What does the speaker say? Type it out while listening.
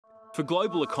For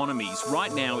global economies,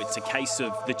 right now it's a case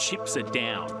of the chips are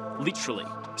down, literally.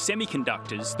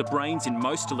 Semiconductors, the brains in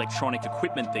most electronic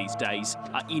equipment these days,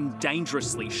 are in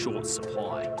dangerously short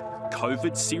supply.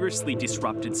 COVID seriously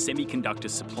disrupted semiconductor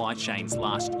supply chains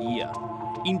last year.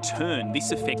 In turn,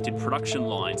 this affected production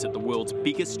lines at the world's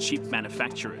biggest chip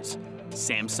manufacturers,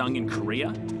 Samsung in Korea,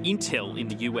 Intel in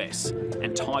the US,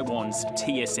 and Taiwan's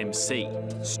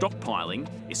TSMC. Stockpiling,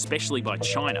 especially by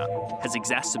China, has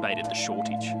exacerbated the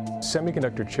shortage.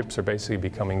 Semiconductor chips are basically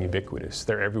becoming ubiquitous.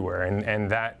 They're everywhere,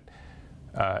 and that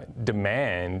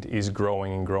demand is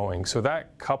growing and growing. So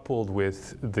that, coupled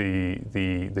with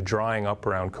the drying up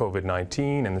around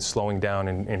COVID-19 and the slowing down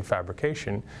in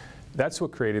fabrication, that's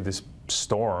what created this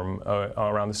storm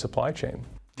around the supply chain.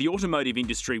 The automotive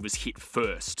industry was hit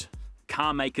first.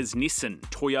 Car makers Nissan,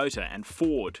 Toyota and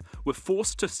Ford were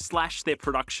forced to slash their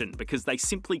production because they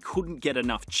simply couldn't get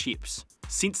enough chips.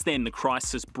 Since then, the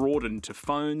crisis broadened to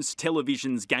phones,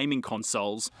 televisions, gaming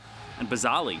consoles, and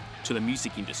bizarrely, to the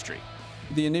music industry.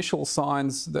 The initial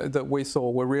signs that we saw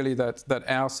were really that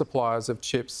our suppliers of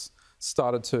chips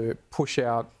started to push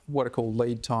out what are called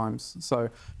lead times. So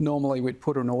normally we'd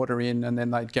put an order in and then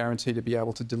they'd guarantee to be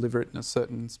able to deliver it in a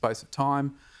certain space of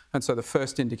time. And so the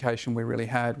first indication we really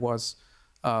had was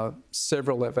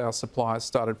several of our suppliers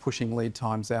started pushing lead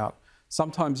times out.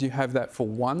 Sometimes you have that for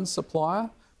one supplier,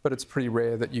 but it's pretty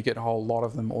rare that you get a whole lot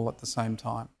of them all at the same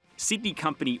time. Sydney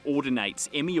company Audinate's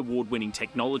Emmy Award-winning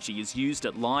technology is used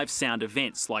at live sound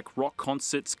events like rock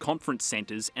concerts, conference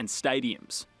centres and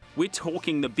stadiums. We're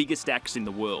talking the biggest acts in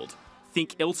the world.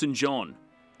 Think Elton John,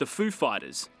 the Foo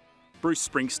Fighters, Bruce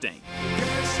Springsteen.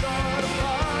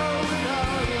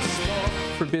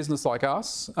 For a business like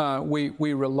us,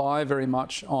 we rely very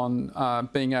much on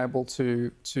being able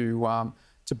to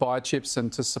buy chips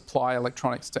and to supply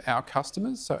electronics to our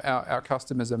customers. So our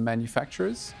customers are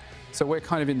manufacturers. So we're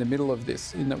kind of in the middle of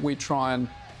this, in that we try and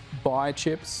buy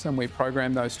chips and we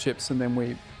program those chips and then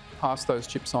we pass those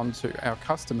chips on to our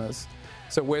customers.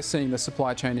 So we're seeing the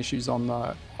supply chain issues from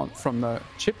the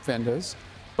chip vendors,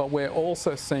 but we're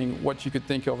also seeing what you could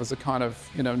think of as a kind of,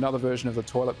 another version of the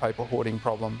toilet paper hoarding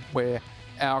problem, where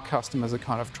our customers are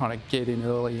kind of trying to get in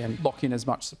early and lock in as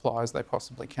much supply as they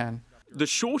possibly can. The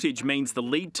shortage means the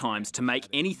lead times to make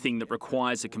anything that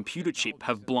requires a computer chip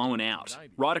have blown out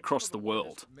right across the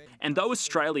world. And though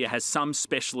Australia has some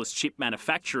specialist chip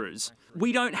manufacturers,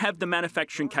 we don't have the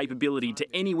manufacturing capability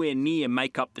to anywhere near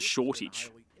make up the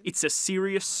shortage. It's a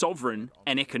serious sovereign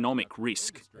and economic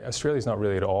risk. Australia's not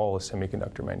really at all a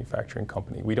semiconductor manufacturing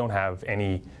company. We don't have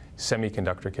any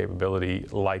semiconductor capability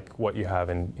like what you have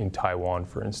in Taiwan,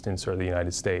 for instance, or the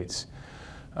United States.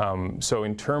 So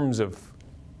in terms of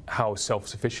how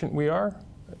self-sufficient we are,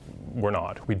 we're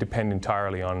not. We depend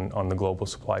entirely on the global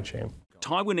supply chain.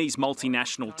 Taiwanese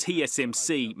multinational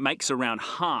TSMC makes around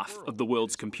half of the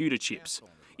world's computer chips.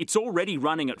 It's already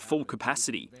running at full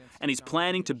capacity and is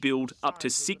planning to build up to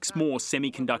 6 more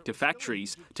semiconductor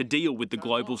factories to deal with the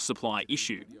global supply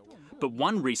issue. But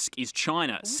one risk is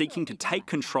China seeking to take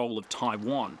control of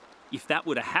Taiwan. If that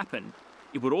were to happen,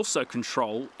 it would also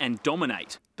control and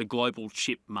dominate the global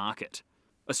chip market.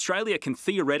 Australia can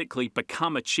theoretically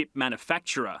become a chip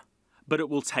manufacturer, but it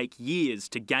will take years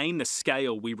to gain the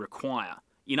scale we require.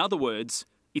 In other words,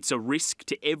 it's a risk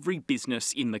to every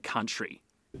business in the country.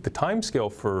 The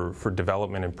timescale for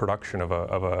development and production of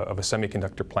a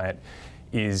semiconductor plant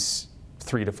is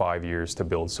 3 to 5 years to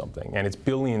build something, and it's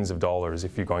billions of dollars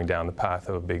if you're going down the path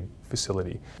of a big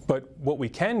facility. But what we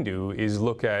can do is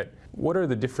look at what are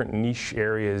the different niche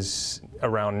areas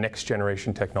around next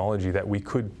generation technology that we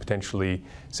could potentially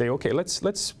say, okay,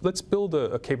 let's build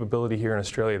a capability here in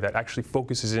Australia that actually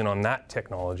focuses in on that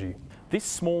technology. This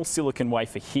small silicon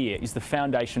wafer here is the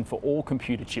foundation for all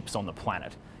computer chips on the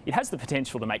planet. It has the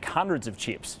potential to make hundreds of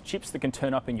chips that can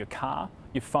turn up in your car,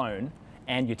 your phone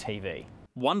and your TV.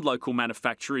 One local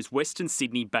manufacturer is Western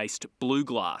Sydney-based Blue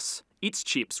Glass. Its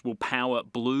chips will power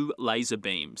blue laser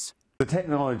beams. The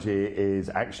technology is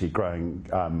actually growing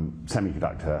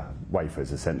semiconductor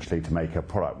wafers essentially to make a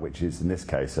product which is in this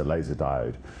case a laser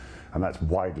diode, and that's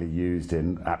widely used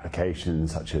in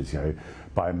applications such as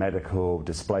biomedical,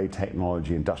 display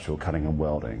technology, industrial cutting and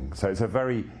welding. So it's a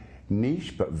very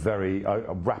niche but very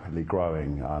rapidly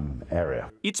growing area.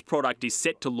 Its product is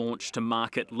set to launch to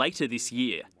market later this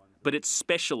year, but it's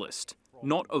specialist,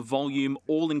 not a volume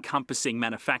all-encompassing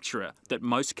manufacturer that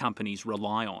most companies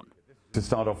rely on. To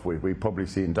start off with, we probably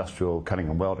see industrial cutting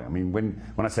and welding. I mean, when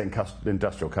I say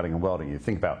industrial cutting and welding, you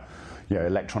think about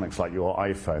electronics like your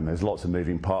iPhone. There's lots of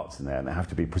moving parts in there, and they have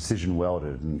to be precision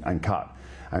welded and cut.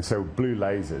 And so blue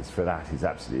lasers for that is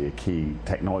absolutely a key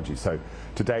technology. So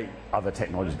to date, other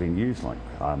technologies being used like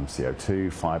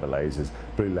CO2, fiber lasers,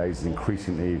 blue lasers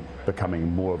increasingly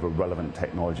becoming more of a relevant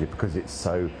technology because it's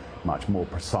so much more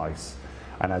precise.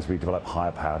 And as we develop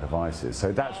higher power devices.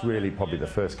 So that's really probably the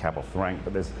first cab off the rank,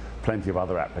 but there's plenty of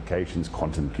other applications,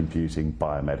 quantum computing,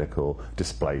 biomedical,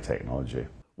 display technology.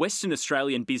 Western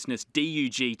Australian business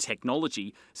DUG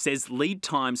Technology says lead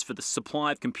times for the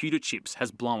supply of computer chips has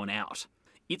blown out.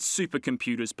 Its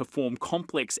supercomputers perform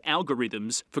complex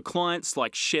algorithms for clients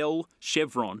like Shell,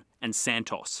 Chevron and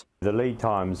Santos. The lead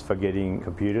times for getting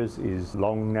computers is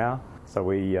long now. So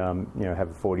we have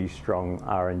a 40-strong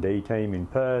R&D team in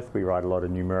Perth. We write a lot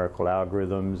of numerical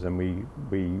algorithms and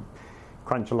we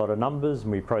crunch a lot of numbers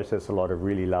and we process a lot of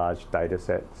really large data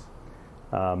sets.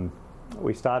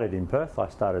 We started in Perth. I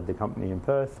started the company in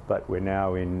Perth, but we're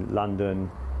now in London,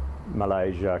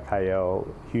 Malaysia, KL,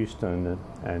 Houston,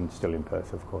 and still in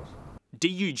Perth, of course.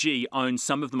 DUG owns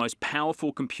some of the most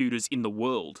powerful computers in the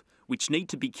world, which need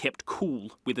to be kept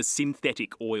cool with a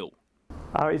synthetic oil.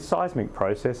 It's seismic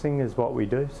processing is what we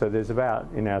do. So there's about,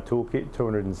 in our toolkit,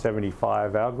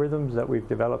 275 algorithms that we've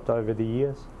developed over the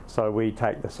years. So we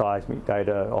take the seismic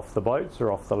data off the boats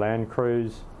or off the land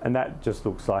crews, and that just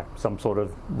looks like some sort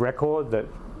of record that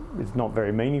is not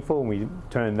very meaningful, and we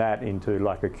turn that into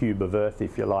like a cube of Earth,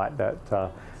 if you like, that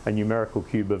a numerical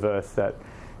cube of Earth that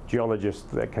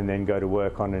geologists that can then go to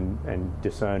work on and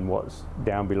discern what's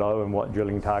down below and what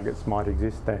drilling targets might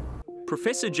exist there.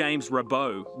 Professor James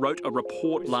Rabot wrote a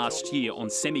report last year on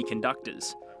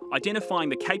semiconductors, identifying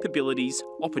the capabilities,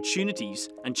 opportunities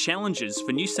and challenges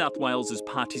for New South Wales's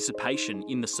participation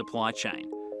in the supply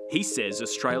chain. He says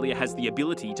Australia has the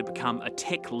ability to become a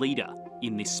tech leader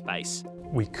in this space.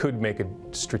 We could make a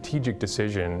strategic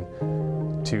decision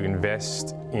to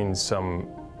invest in some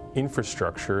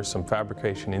infrastructure, some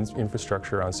fabrication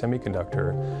infrastructure on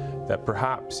semiconductor that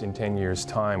perhaps in 10 years'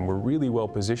 time we're really well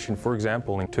positioned, for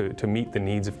example, to meet the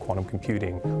needs of quantum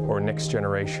computing or next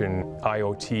generation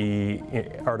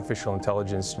IoT, artificial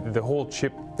intelligence. The whole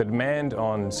chip, the demand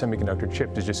on semiconductor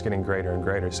chips is just getting greater and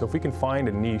greater. So if we can find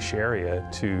a niche area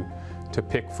to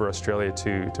pick for Australia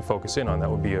to focus in on, that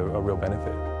would be a real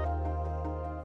benefit.